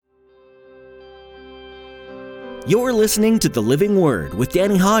You're listening to The Living Word with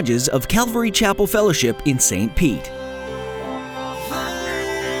Danny Hodges of Calvary Chapel Fellowship in St. Pete.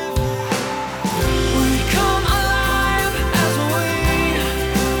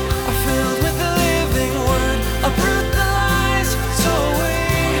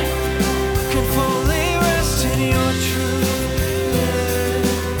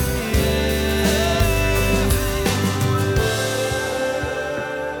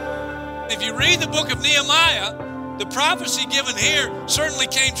 Book of Nehemiah, the prophecy given here certainly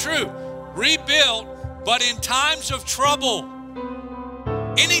came true. Rebuilt, but in times of trouble.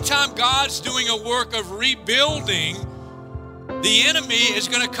 Anytime God's doing a work of rebuilding, the enemy is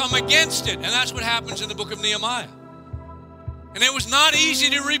going to come against it. And that's what happens in the book of Nehemiah. And it was not easy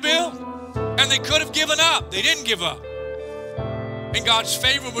to rebuild. And they could have given up. They didn't give up. And God's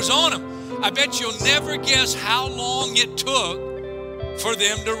favor was on them. I bet you'll never guess how long it took for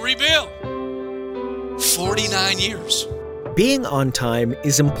them to rebuild. 49 years. Being on time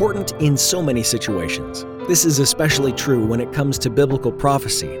is important in so many situations. This is especially true when it comes to biblical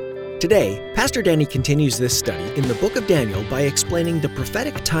prophecy. Today, Pastor Danny continues this study in the book of Daniel by explaining the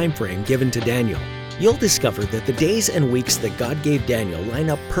prophetic time frame given to Daniel. You'll discover that the days and weeks that God gave Daniel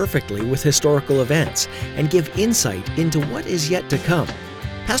line up perfectly with historical events and give insight into what is yet to come.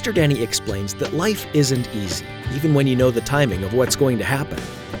 Pastor Danny explains that life isn't easy, even when you know the timing of what's going to happen.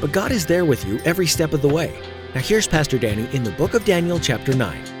 But God is there with you every step of the way. Now here's Pastor Danny in the book of Daniel chapter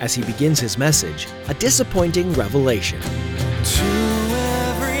 9 as he begins his message, A Disappointing Revelation. To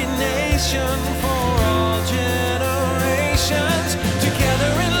every nation for all generations,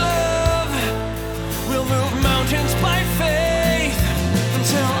 together in love, we'll move mountains by faith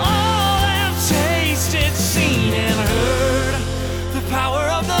until all have tasted, seen, and heard the power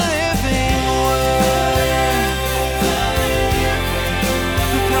of the living word.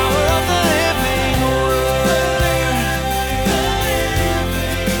 The power of the living word.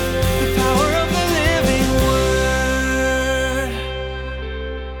 The power of the living word.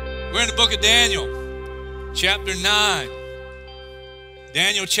 We're in the book of Daniel, chapter 9.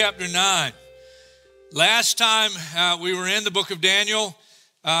 Daniel chapter 9. Last time we were in the book of Daniel,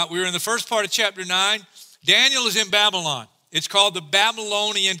 we were in the first part of chapter 9. Daniel is in Babylon. It's called the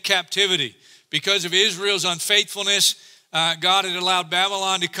Babylonian captivity. Because of Israel's unfaithfulness, God had allowed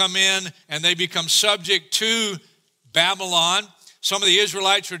Babylon to come in and they become subject to Babylon. Some of the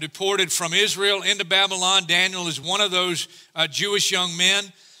Israelites were deported from Israel into Babylon. Daniel is one of those Jewish young men.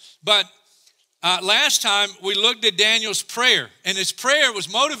 But last time we looked at Daniel's prayer, and his prayer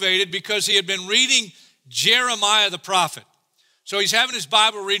was motivated because he had been reading Jeremiah the prophet. So he's having his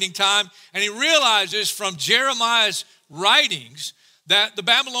Bible reading time, and he realizes from Jeremiah's writings that the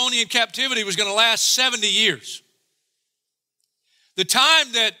Babylonian captivity was going to last 70 years. The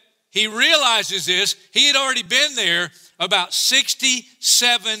time that he realizes this, he had already been there about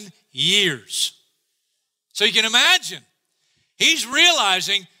 67 years. So you can imagine, he's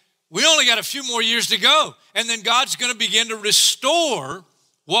realizing we only got a few more years to go, and then God's going to begin to restore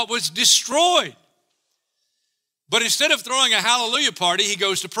what was destroyed. But instead of throwing a hallelujah party, he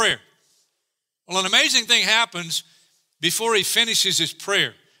goes to prayer. Well, an amazing thing happens before he finishes his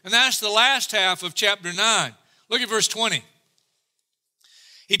prayer. And that's the last half of chapter 9. Look at verse 20.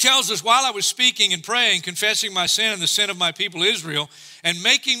 He tells us, while I was speaking and praying, confessing my sin and the sin of my people Israel, and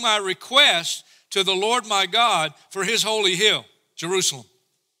making my request to the Lord my God for his holy hill, Jerusalem.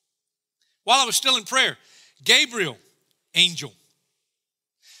 While I was still in prayer, Gabriel, angel,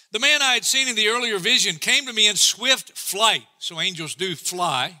 the man I had seen in the earlier vision, came to me in swift flight. So angels do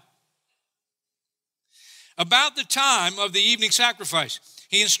fly. About the time of the evening sacrifice,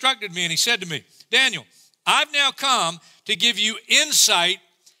 he instructed me and he said to me, Daniel, I've now come to give you insight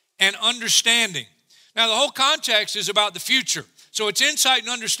and understanding. Now the whole context is about the future. So it's insight and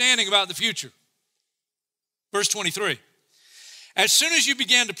understanding about the future. Verse 23. As soon as you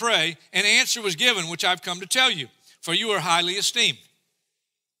began to pray, an answer was given, which I've come to tell you, for you are highly esteemed.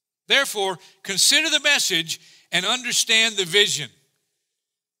 Therefore, consider the message and understand the vision.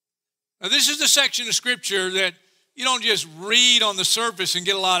 Now, this is the section of Scripture that you don't just read on the surface and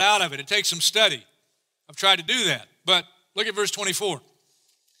get a lot out of it. It takes some study. I've tried to do that. But look at verse 24.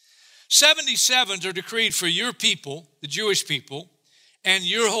 77s are decreed for your people, the Jewish people, and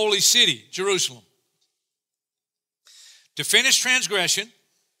your holy city, Jerusalem, to finish transgression,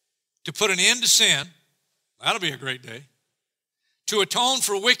 to put an end to sin, that'll be a great day, to atone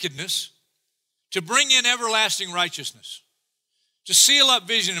for wickedness, to bring in everlasting righteousness, to seal up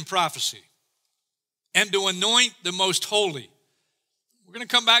vision and prophecy, and to anoint the most holy. We're going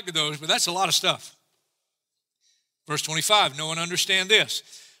to come back to those, but that's a lot of stuff. Verse 25, know and understand this.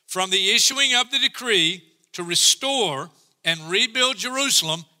 From the issuing of the decree to restore and rebuild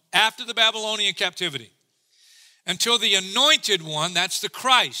Jerusalem after the Babylonian captivity. Until the anointed one, that's the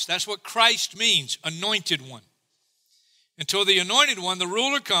Christ. That's what Christ means, anointed one. Until the anointed one, the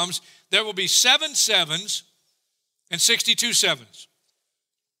ruler comes, there will be 7 sevens and 62 sevens.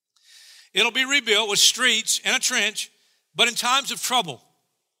 It'll be rebuilt with streets and a trench, but in times of trouble.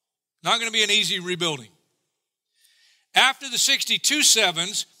 Not going to be an easy rebuilding. After the 62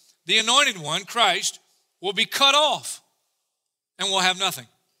 sevens, the anointed one, Christ, will be cut off and will have nothing.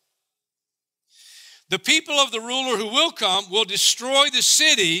 The people of the ruler who will come will destroy the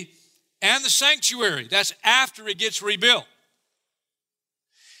city and the sanctuary. That's after it gets rebuilt.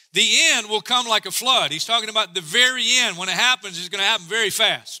 The end will come like a flood. He's talking about the very end. When it happens, it's going to happen very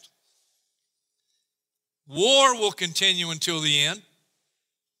fast. War will continue until the end.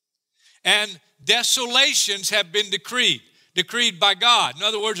 And desolations have been decreed by God. In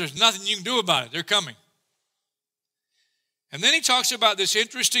other words, there's nothing you can do about it. They're coming. And then he talks about this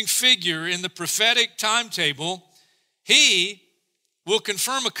interesting figure in the prophetic timetable. He will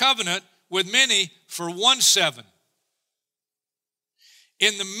confirm a covenant with many for 1 7.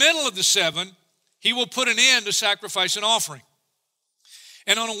 In the middle of the 7, he will put an end to sacrifice and offering.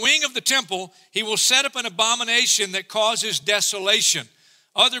 And on a wing of the temple, he will set up an abomination that causes desolation.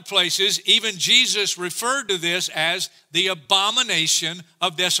 Other places, even Jesus referred to this as the abomination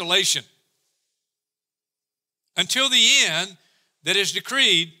of desolation. Until the end that is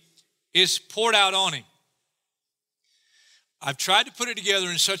decreed is poured out on him. I've tried to put it together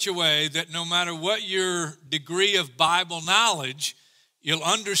in such a way that no matter what your degree of Bible knowledge, you'll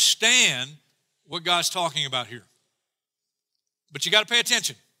understand what God's talking about here. But you got to pay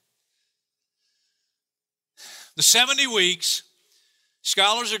attention. The 70 weeks,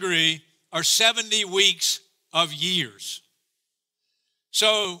 scholars agree, are 70 weeks of years.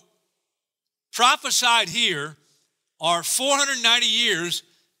 So, prophesied here are 490 years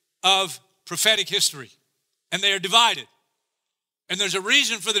of prophetic history. And they are divided. And there's a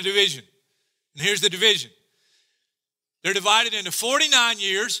reason for the division. And here's the division. They're divided into 49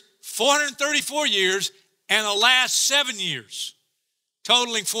 years, 434 years, and the last 7 years,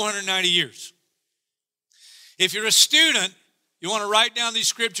 totaling 490 years. If you're a student, you want to write down these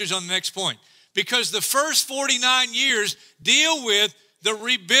scriptures on the next point. Because the first 49 years deal with the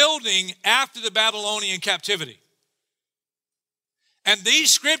rebuilding after the Babylonian captivity. And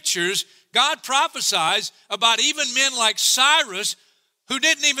these scriptures, God prophesies about even men like Cyrus, who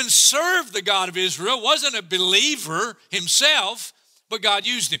didn't even serve the God of Israel, wasn't a believer himself, but God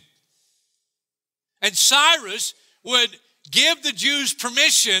used him. And Cyrus would give the Jews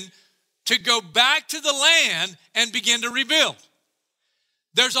permission to go back to the land and begin to rebuild.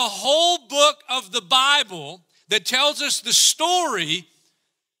 There's a whole book of the Bible that tells us the story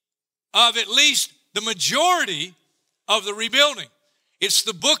of at least the majority of the rebuilding. It's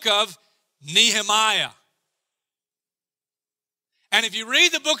the book of Nehemiah. And if you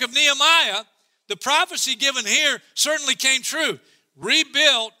read the book of Nehemiah, the prophecy given here certainly came true.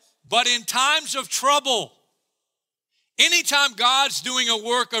 Rebuilt, but in times of trouble. Anytime God's doing a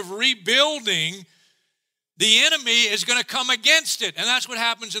work of rebuilding, the enemy is going to come against it. And that's what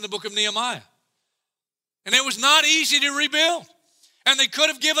happens in the book of Nehemiah. And it was not easy to rebuild. And they could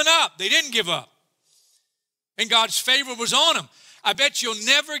have given up. They didn't give up. And God's favor was on them. I bet you'll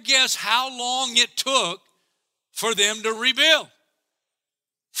never guess how long it took for them to rebuild.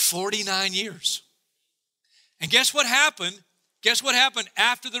 49 years. And guess what happened? Guess what happened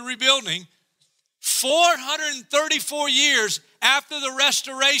after the rebuilding? 434 years after the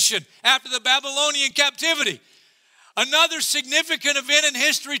restoration, after the Babylonian captivity, another significant event in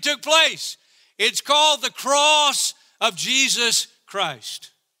history took place. It's called the cross of Jesus Christ.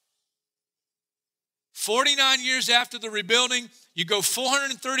 49 years after the rebuilding, you go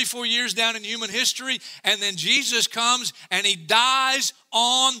 434 years down in human history, and then Jesus comes and he dies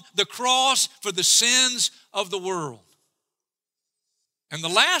on the cross for the sins of the world. And the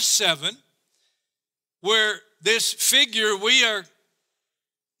last 7, where this figure we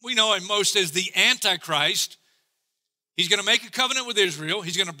know him most as the Antichrist, he's going to make a covenant with Israel.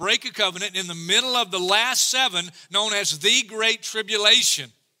 He's going to break a covenant in the middle of the last 7, known as the Great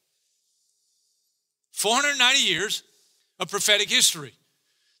Tribulation. 490 years of prophetic history.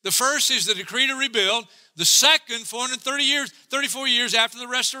 The first is the decree to rebuild. The second, 34 years after the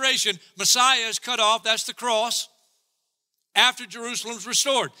restoration, Messiah is cut off. That's the cross. After Jerusalem's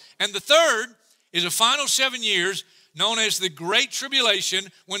restored. And the third is a final 7 years known as the Great Tribulation,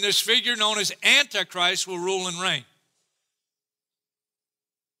 when this figure known as Antichrist will rule and reign.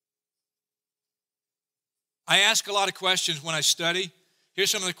 I ask a lot of questions when I study.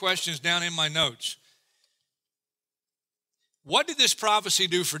 Here's some of the questions down in my notes. What did this prophecy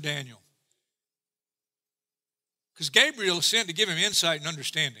do for Daniel? Because Gabriel was sent to give him insight and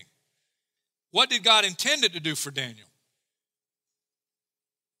understanding. What did God intend it to do for Daniel?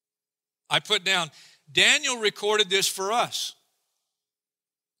 I put down, Daniel recorded this for us.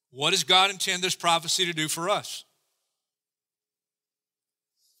 What does God intend this prophecy to do for us?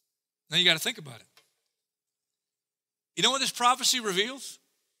 Now you got to think about it. You know what this prophecy reveals?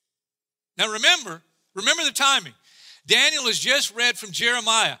 Now remember the timing. Daniel has just read from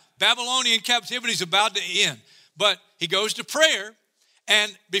Jeremiah. Babylonian captivity is about to end. But he goes to prayer,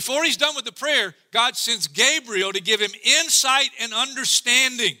 and before he's done with the prayer, God sends Gabriel to give him insight and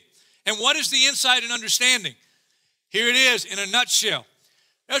understanding. And what is the insight and understanding? Here it is in a nutshell.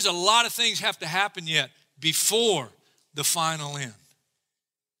 There's a lot of things have to happen yet before the final end.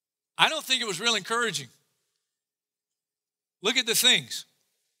 I don't think it was real encouraging. Look at the things.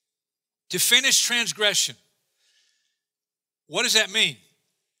 To finish transgression. What does that mean?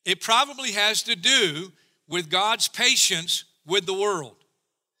 It probably has to do with God's patience with the world.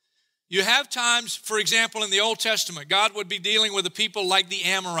 You have times, for example, in the Old Testament, God would be dealing with a people like the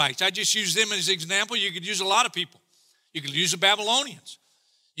Amorites. I just use them as an example. You could use a lot of people. You could use the Babylonians.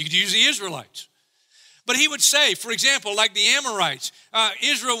 You could use the Israelites. But he would say, for example, like the Amorites,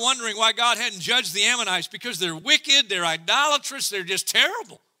 Israel wondering why God hadn't judged the Ammonites because they're wicked, they're idolatrous, they're just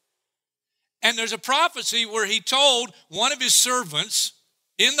terrible. And there's a prophecy where he told one of his servants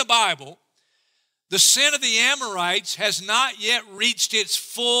in the Bible, the sin of the Amorites has not yet reached its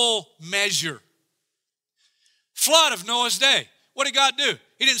full measure. Flood of Noah's day. What did God do?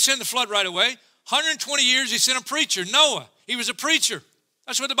 He didn't send the flood right away. 120 years he sent a preacher, Noah. He was a preacher.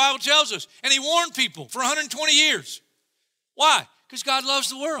 That's what the Bible tells us. And he warned people for 120 years. Why? Because God loves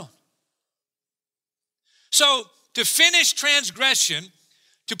the world. So to finish transgression,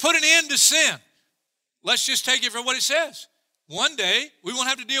 to put an end to sin, let's just take it for what it says. One day we won't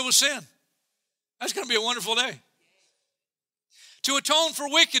have to deal with sin. That's going to be a wonderful day. To atone for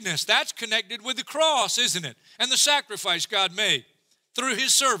wickedness, that's connected with the cross, isn't it? And the sacrifice God made through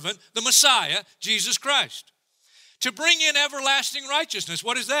his servant, the Messiah, Jesus Christ. To bring in everlasting righteousness,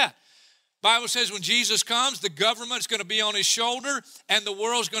 what is that? Bible says when Jesus comes, the government's going to be on his shoulder and the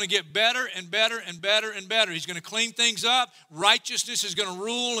world's going to get better and better and better and better. He's going to clean things up. Righteousness is going to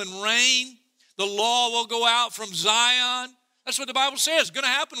rule and reign. The law will go out from Zion. That's what the Bible says. It's going to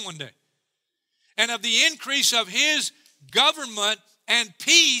happen one day. And of the increase of his government and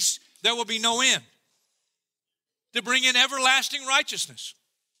peace, there will be no end. To bring in everlasting righteousness.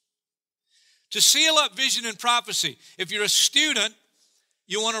 To seal up vision and prophecy. If you're a student,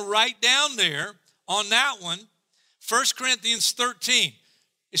 you want to write down there on that one, 1 Corinthians 13,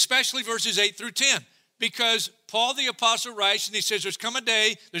 especially verses 8 through 10. Because Paul the apostle writes and he says there's going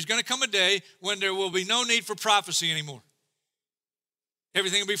to come a day when there will be no need for prophecy anymore.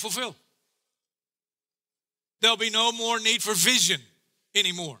 Everything will be fulfilled. There'll be no more need for vision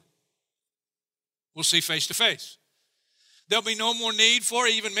anymore. We'll see face to face. There'll be no more need for,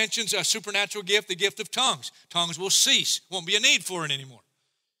 he even mentions a supernatural gift, the gift of tongues. Tongues will cease. Won't be a need for it anymore.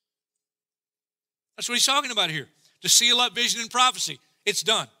 That's what he's talking about here. To seal up vision and prophecy. It's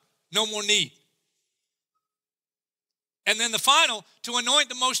done. No more need. And then the final, to anoint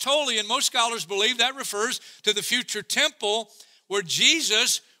the most holy. And most scholars believe that refers to the future temple where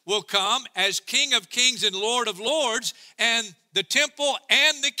Jesus will come as King of Kings and Lord of Lords. And the temple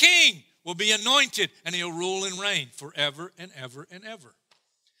and the king will be anointed. And he'll rule and reign forever and ever and ever.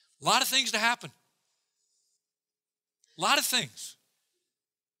 A lot of things to happen. A lot of things.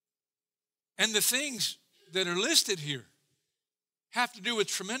 And the things that are listed here have to do with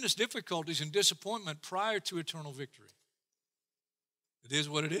tremendous difficulties and disappointment prior to eternal victory. It is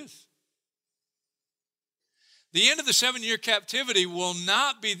what it is. The end of the 7-year captivity will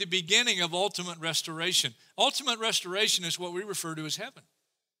not be the beginning of ultimate restoration. Ultimate restoration is what we refer to as heaven.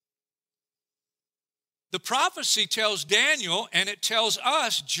 The prophecy tells Daniel, and it tells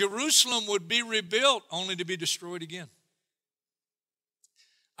us, Jerusalem would be rebuilt only to be destroyed again.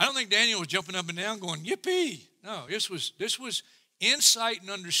 I don't think Daniel was jumping up and down going, yippee. No, this was insight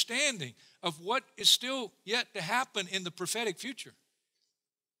and understanding of what is still yet to happen in the prophetic future.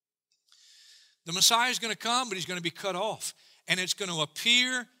 The Messiah is going to come, but he's going to be cut off. And it's going to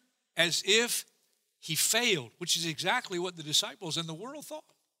appear as if he failed, which is exactly what the disciples and the world thought.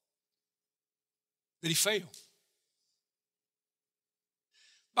 That he failed.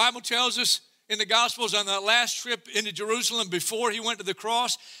 The Bible tells us in the Gospels on that last trip into Jerusalem before he went to the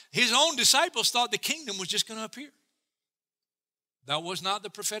cross, his own disciples thought the kingdom was just going to appear. That was not the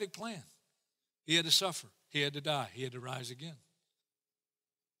prophetic plan. He had to suffer. He had to die. He had to rise again.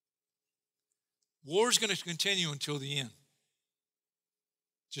 War is going to continue until the end.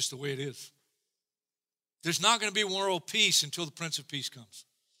 Just the way it is. There's not going to be world peace until the Prince of Peace comes.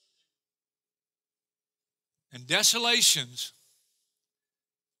 And desolations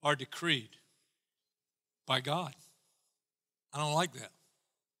are decreed by God. I don't like that.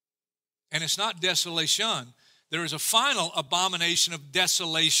 And it's not desolation. There is a final abomination of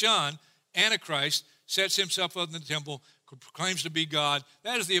desolation. Antichrist sets himself up in the temple, proclaims to be God.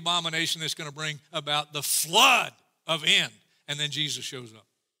 That is the abomination that's going to bring about the flood of end. And then Jesus shows up.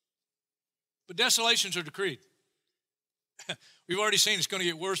 But desolations are decreed. We've already seen it's going to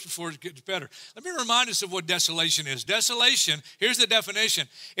get worse before it gets better. Let me remind us of what desolation is. Desolation, here's the definition,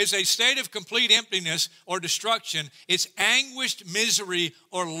 is a state of complete emptiness or destruction. It's anguished misery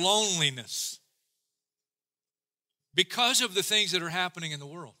or loneliness because of the things that are happening in the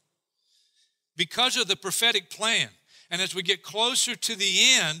world, because of the prophetic plan. And as we get closer to the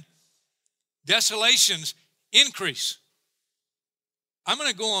end, desolations increase. I'm going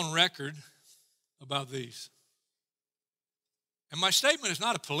to go on record about these. And my statement is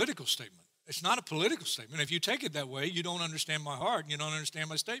not a political statement. It's not a political statement. If you take it that way, you don't understand my heart and you don't understand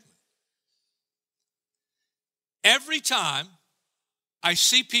my statement. Every time I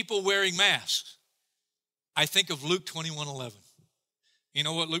see people wearing masks, I think of Luke 21:11. You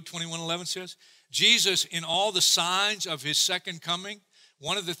know what Luke 21:11 says? Jesus, in all the signs of his second coming,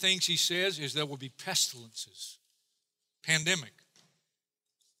 one of the things he says is there will be pestilences, pandemic.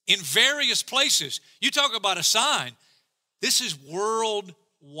 In various places. You talk about a sign. This is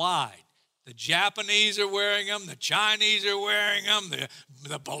worldwide. The Japanese are wearing them. The Chinese are wearing them.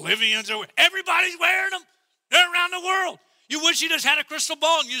 The Bolivians are wearing them. Everybody's wearing them. They're around the world. You wish you just had a crystal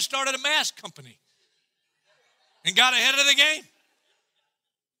ball and you started a mask company and got ahead of the game.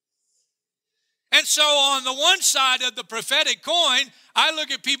 And so on the one side of the prophetic coin, I look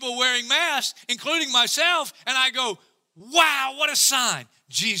at people wearing masks, including myself, and I go, wow, what a sign.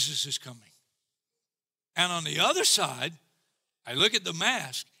 Jesus is coming. And on the other side, I look at the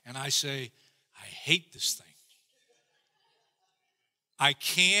mask and I say, I hate this thing. I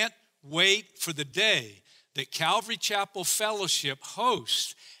can't wait for the day that Calvary Chapel Fellowship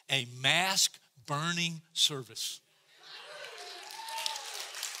hosts a mask burning service.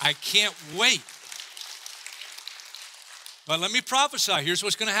 I can't wait. But let me prophesy. Here's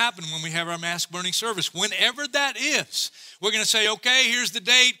what's going to happen when we have our mask burning service. Whenever that is, we're going to say, okay, here's the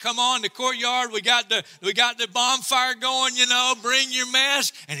date. Come on, the courtyard. We got the bonfire going, bring your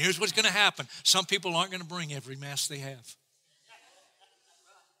mask. And here's what's going to happen. Some people aren't going to bring every mask they have.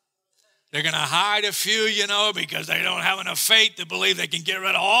 They're going to hide a few, because they don't have enough faith to believe they can get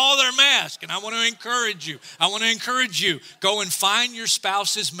rid of all their masks. And I want to encourage you. Go and find your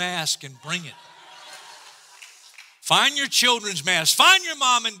spouse's mask and bring it. Find your children's mask. Find your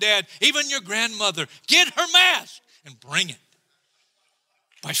mom and dad, even your grandmother. Get her mask and bring it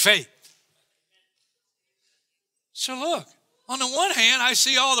by faith. So look, on the one hand, I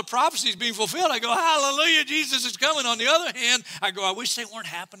see all the prophecies being fulfilled. I go, hallelujah, Jesus is coming. On the other hand, I go, I wish they weren't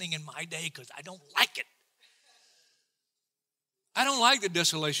happening in my day because I don't like it. I don't like that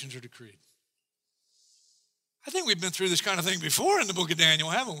desolations are decreed. I think we've been through this kind of thing before in the book of Daniel,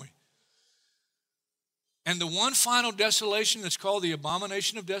 haven't we? And the one final desolation that's called the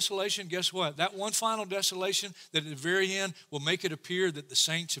abomination of desolation, guess what? That one final desolation that at the very end will make it appear that the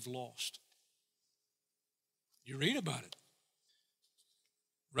saints have lost. You read about it.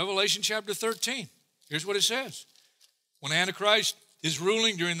 Revelation chapter 13. Here's what it says. When Antichrist is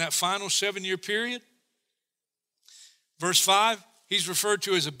ruling during that final 7-year period, verse 5, he's referred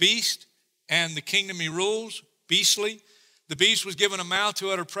to as a beast, and the kingdom he rules, beastly. The beast was given a mouth to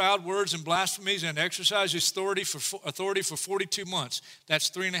utter proud words and blasphemies and exercise his authority for 42 months. That's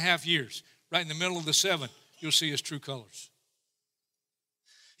 3.5 years. Right in the middle of the 7, you'll see his true colors.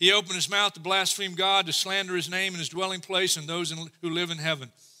 He opened his mouth to blaspheme God, to slander his name and his dwelling place and those who live in heaven.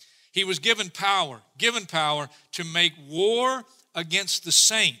 He was given power to make war against the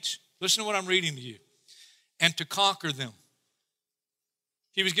saints. Listen to what I'm reading to you. And to conquer them.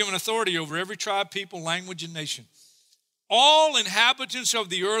 He was given authority over every tribe, people, language, and nation. All inhabitants of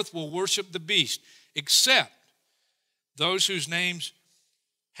the earth will worship the beast, except those whose names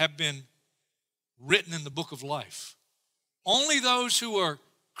have been written in the book of life. Only those who are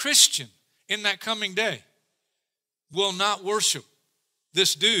Christian in that coming day will not worship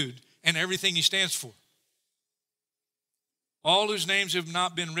this dude and everything he stands for. All whose names have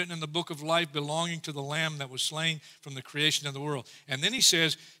not been written in the book of life belonging to the Lamb that was slain from the creation of the world. And then he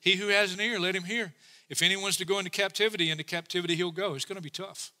says, he who has an ear, let him hear. If anyone's to go into captivity he'll go. It's going to be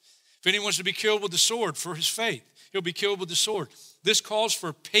tough. If anyone's to be killed with the sword for his faith, he'll be killed with the sword. This calls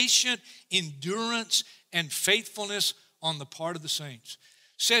for patient endurance and faithfulness on the part of the saints.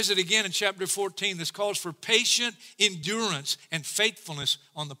 says it again in chapter 14. This calls for patient endurance and faithfulness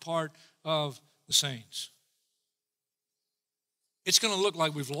on the part of the saints. It's going to look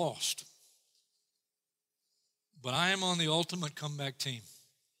like we've lost. But I am on the ultimate comeback team.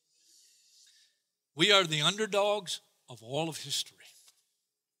 We are the underdogs of all of history.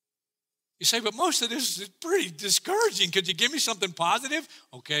 You say, but most of this is pretty discouraging. Could you give me something positive?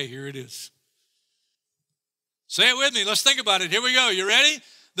 Okay, here it is. Say it with me. Let's think about it. Here we go. You ready?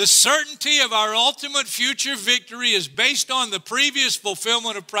 The certainty of our ultimate future victory is based on the previous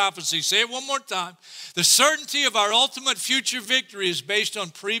fulfillment of prophecy. Say it one more time. The certainty of our ultimate future victory is based on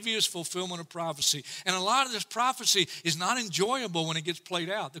previous fulfillment of prophecy. And a lot of this prophecy is not enjoyable when it gets played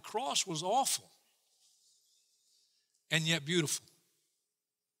out. The cross was awful and yet beautiful.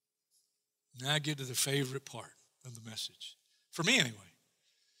 Now I get to the favorite part of the message. For me anyway.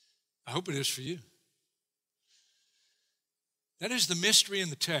 I hope it is for you. That is the mystery in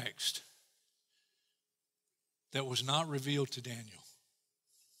the text that was not revealed to Daniel.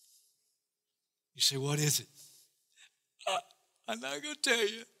 You say, what is it? I'm not going to tell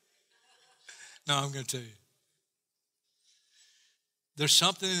you. No, I'm going to tell you. There's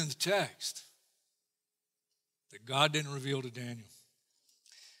something in the text that God didn't reveal to Daniel.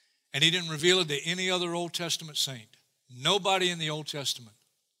 And he didn't reveal it to any other Old Testament saint. Nobody in the Old Testament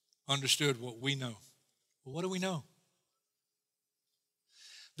understood what we know. Well, what do we know?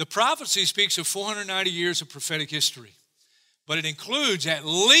 The prophecy speaks of 490 years of prophetic history, but it includes at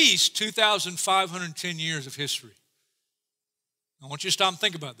least 2,510 years of history. I want you to stop and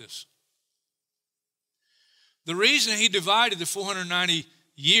think about this. The reason he divided the 490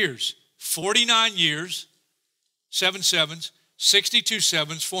 years, 49 years, 7 sevens, 62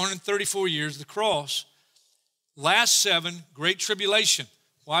 sevens, 434 years, the cross, last 7, Great Tribulation.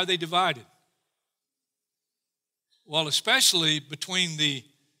 Why are they divided? Well, especially between the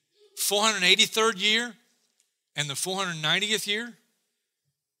 483rd year and the 490th year,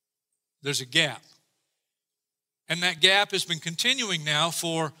 there's a gap. And that gap has been continuing now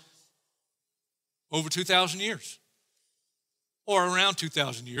for over 2,000 years. Or around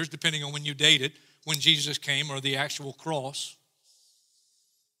 2,000 years, depending on when you date it, when Jesus came or the actual cross.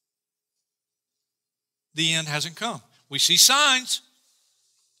 The end hasn't come. We see signs.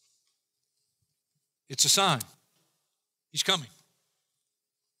 It's a sign. He's coming.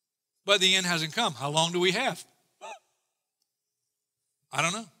 But the end hasn't come. How long do we have? I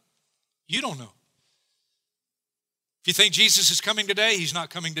don't know. You don't know. If you think Jesus is coming today, he's not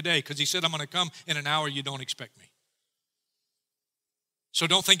coming today because he said, I'm going to come in an hour you don't expect me. So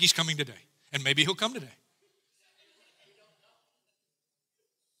don't think he's coming today. And maybe he'll come today.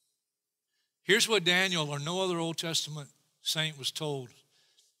 Here's what Daniel or no other Old Testament saint was told.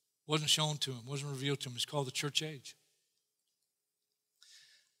 Wasn't shown to him, wasn't revealed to him. It's called the church age.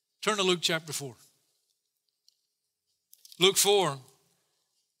 Turn to Luke chapter 4. Luke 4,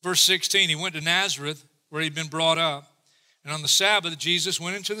 verse 16. He went to Nazareth where he'd been brought up. And on the Sabbath, Jesus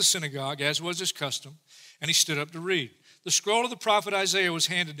went into the synagogue, as was his custom, and he stood up to read. The scroll of the prophet Isaiah was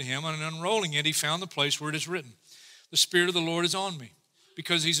handed to him, and unrolling it, he found the place where it is written, the Spirit of the Lord is on me,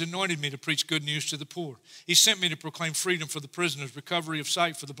 because he's anointed me to preach good news to the poor. He sent me to proclaim freedom for the prisoners, recovery of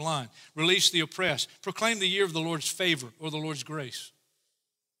sight for the blind, release the oppressed, proclaim the year of the Lord's favor or the Lord's grace.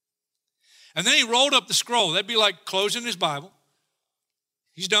 And then he rolled up the scroll. That'd be like closing his Bible.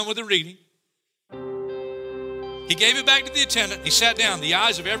 He's done with the reading. He gave it back to the attendant. He sat down. The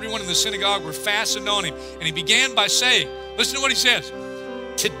eyes of everyone in the synagogue were fastened on him. And he began by saying, listen to what he says.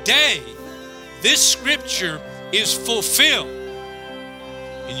 Today, this scripture is fulfilled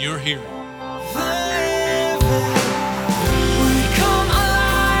in your hearing.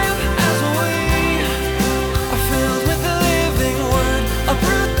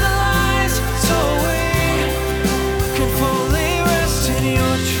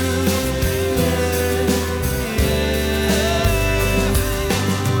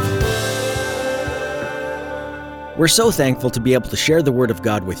 We're so thankful to be able to share the Word of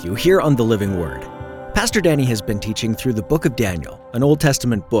God with you here on The Living Word. Pastor Danny has been teaching through the book of Daniel, an Old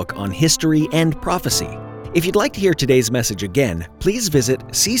Testament book on history and prophecy. If you'd like to hear today's message again, please visit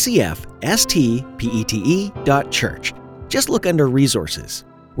ccfstpete.church. Just look under Resources.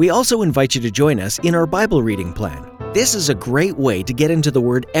 We also invite you to join us in our Bible reading plan. This is a great way to get into the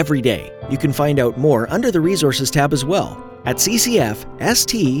Word every day. You can find out more under the Resources tab as well at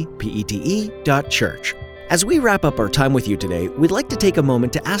ccfstpete.church. As we wrap up our time with you today, we'd like to take a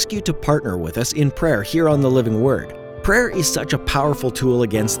moment to ask you to partner with us in prayer here on The Living Word. Prayer is such a powerful tool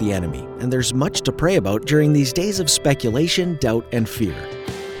against the enemy, and there's much to pray about during these days of speculation, doubt, and fear.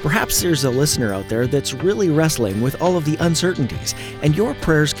 Perhaps there's a listener out there that's really wrestling with all of the uncertainties, and your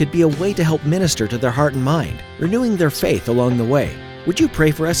prayers could be a way to help minister to their heart and mind, renewing their faith along the way. Would you pray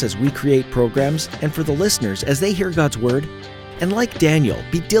for us as we create programs and for the listeners as they hear God's Word? And like Daniel,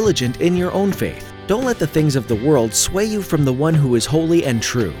 be diligent in your own faith. Don't let the things of the world sway you from the one who is holy and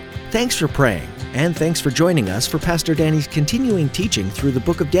true. Thanks for praying, and thanks for joining us for Pastor Danny's continuing teaching through the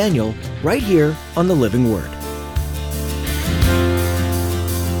book of Daniel right here on The Living Word.